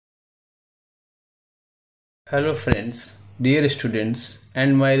Hello friends, dear students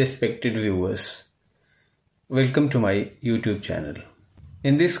and my respected viewers. Welcome to my YouTube channel.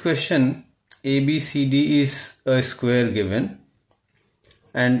 In this question, ABCD is a square given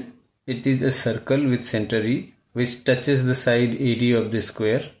and it is a circle with center E which touches the side AD of the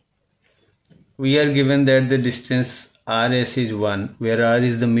square. We are given that the distance RS is 1 where R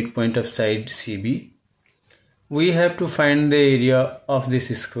is the midpoint of side CB. We have to find the area of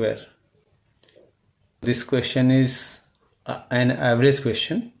this square. This question is an average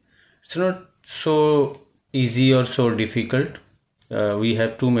question. It's not so easy or so difficult. We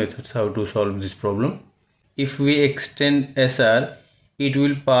have two methods how to solve this problem. If we extend SR, it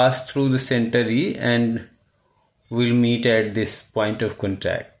will pass through the center E and will meet at this point of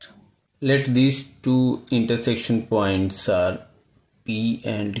contact. Let these two intersection points are P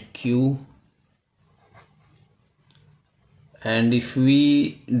and Q. And if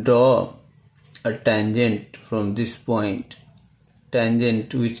we draw a tangent from this point,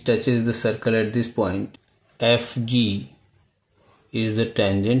 tangent which touches the circle at this point, FG is the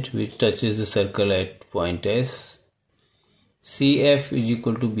tangent which touches the circle at point S. CF is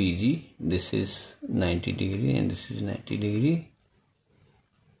equal to BG. This is 90 degree and this is 90 degree.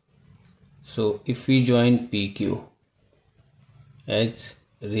 So if we join PQ, as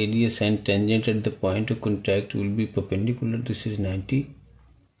radius and tangent at the point of contact will be perpendicular, this is 90.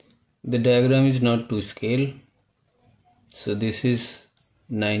 The diagram is not to scale, so this is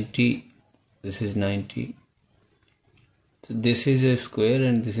 90, this is 90. So this is a square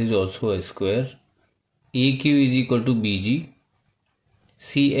and this is also a square. AQ is equal to BG,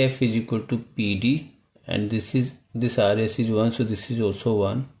 CF is equal to PD, and this RS is 1, so this is also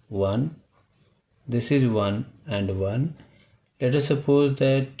 1, 1. This is 1 and 1. Let us suppose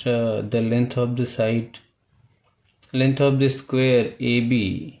that the length of the square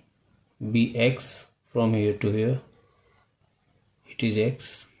AB be x from here to here. It is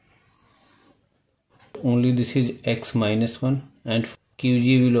x. Only this is x minus 1 and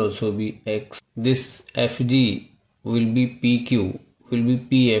QG will also be x. This FG will be PQ, will be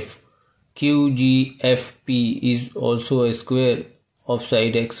PF. QGFP is also a square of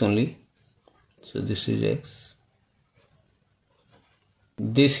side x only. So this is x.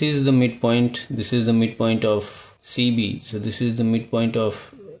 This is the midpoint. This is the midpoint of CB. So this is the midpoint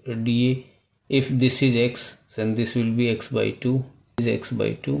of DA. If this is x, then this will be x by 2. This is x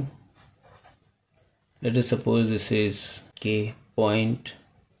by 2. Let us suppose this is K point.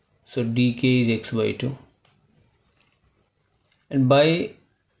 So dk is x by 2. And by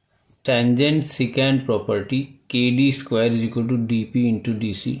tangent secant property, KD square is equal to dP into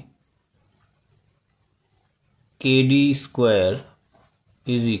DC. KD square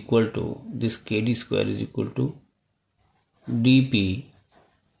is equal to, this KD square is equal to dP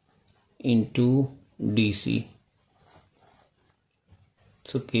into DC.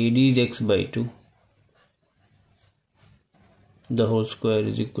 So KD is x by 2. The whole square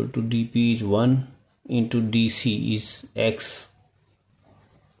is equal to dP is 1 into DC is x.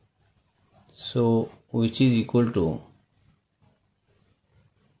 So which is equal to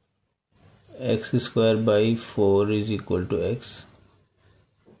x square by 4 is equal to x.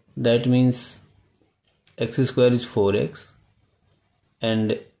 That means x square is 4x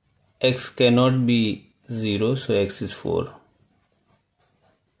and x cannot be 0, so x is 4.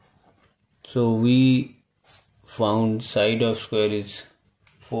 So we found side of square is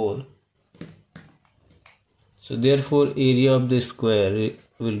 4. So therefore area of the square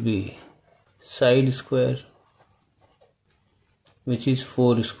will be side square, which is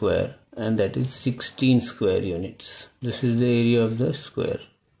 4 square, and that is 16 square units. This is the area of the square,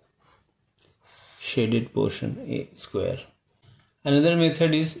 shaded portion A square. Another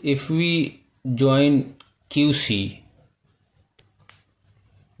method is if we join QC,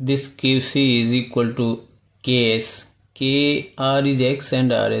 this QC is equal to KS. KR is x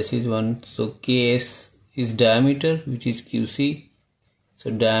and RS is 1. So KS is diameter, which is QC. So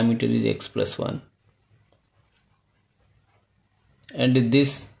diameter is x plus 1. And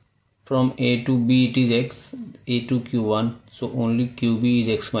this from A to B it is x, A to Q1. So only QB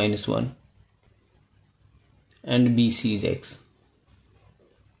is x minus 1. And BC is x.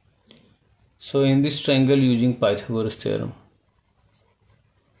 So in this triangle using Pythagoras theorem,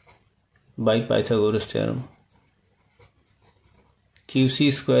 by Pythagoras theorem,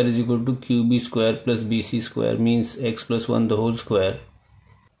 QC square is equal to QB square plus BC square, means x plus 1 the whole square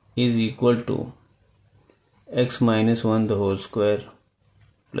is equal to x minus 1 the whole square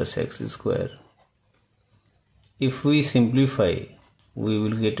plus x square. If we simplify, we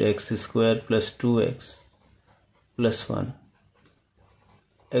will get x square plus 2x plus 1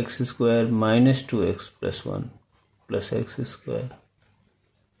 x square minus 2x plus 1 plus x square.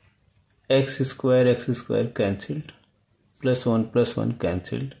 X square cancelled, plus 1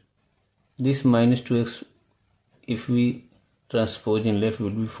 cancelled. This minus 2x, if we transpose in left, will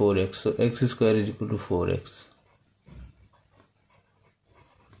be 4x. So x square is equal to 4x.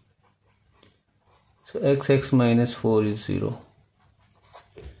 So x minus 4 is 0.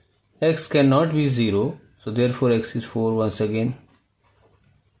 X cannot be 0, so therefore x is 4 once again.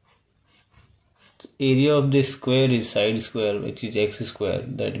 The area of the square is side square, which is x square,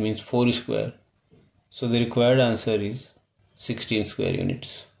 that means 4 square. So the required answer is 16 square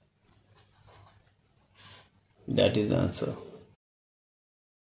units. That is the answer.